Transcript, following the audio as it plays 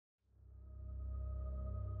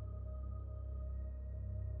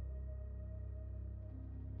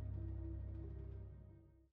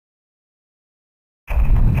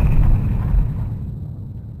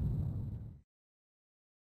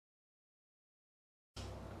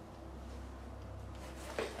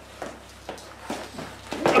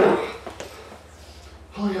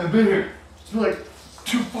I've been here. It's been like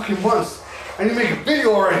 2 fucking months. I need to make a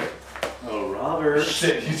video already. Oh, Robert.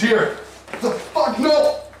 Shit, he's here. What the fuck,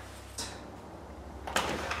 no!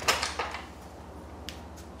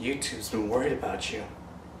 YouTube's been worried about you.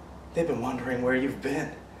 They've been wondering where you've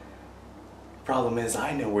been. Problem is,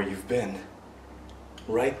 I know where you've been.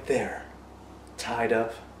 Right there. Tied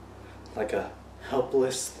up like a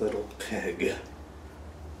helpless little pig.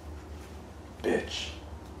 Bitch.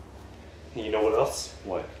 You know what else?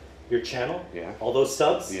 What? Your channel? Yeah. All those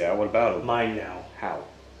subs? Yeah, what about him? Mine now. How?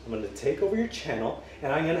 I'm gonna take over your channel,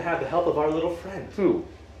 and I'm gonna have the help of our little friend. Who?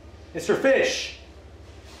 Mr. Fish!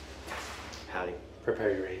 Howdy.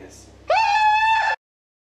 Prepare your anus.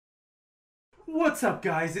 What's up,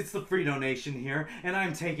 guys? It's the TheFritoNation here, and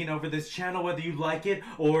I'm taking over this channel whether you like it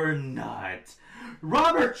or not.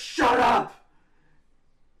 Robert, shut up!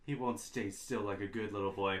 He won't stay still like a good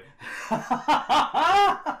little boy.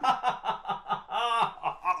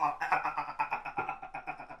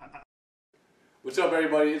 What's up,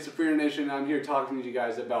 everybody? It's the TheFritoNation, and I'm here talking to you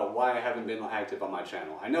guys about why I haven't been active on my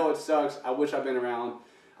channel. I know it sucks. I wish I'd been around.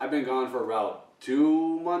 I've been gone for about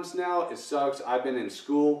 2 months now. It sucks. I've been in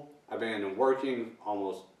school. I've been working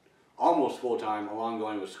almost full-time along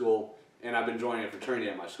going with school, and I've been joining a fraternity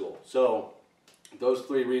at my school. So those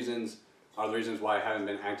 3 reasons are the reasons why I haven't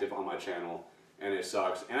been active on my channel, and it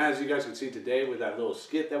sucks. And as you guys can see today with that little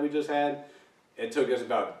skit that we just had, it took us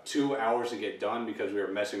about 2 hours to get done because we were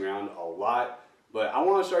messing around a lot. But I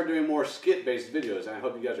want to start doing more skit-based videos, and I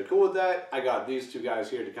hope you guys are cool with that. I got these 2 guys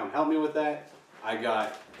here to come help me with that. I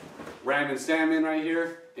got Ramen Salmon right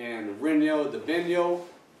here and Rinyo the Binyo.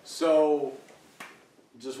 So,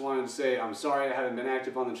 just wanted to say I'm sorry I haven't been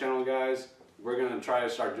active on the channel, guys. We're going to try to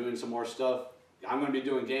start doing some more stuff. I'm going to be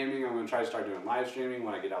doing gaming. I'm going to try to start doing live streaming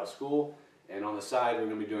when I get out of school. And on the side, we're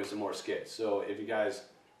going to be doing some more skits. So, if you guys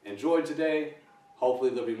enjoyed today, hopefully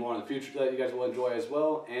there'll be more in the future that you guys will enjoy as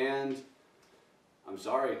well. And I'm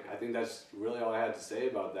sorry. I think that's really all I had to say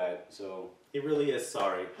about that. So, He really is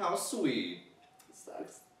sorry. How sweet. it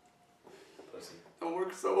sucks. Pussy. I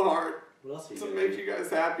worked so hard What else are you to gonna make do? you guys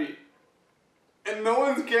happy. And no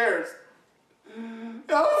one cares.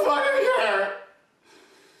 No one fucking care.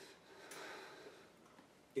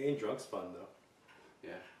 Getting drunk's fun, though.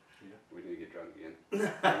 Yeah. We need to get drunk again.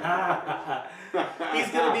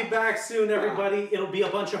 He's gonna be back soon, everybody. It'll be a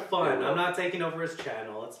bunch of fun. I'm not taking over his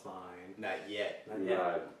channel. It's fine. Not yet. Not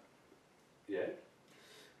yet.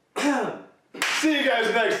 Yeah. See you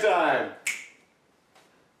guys next time.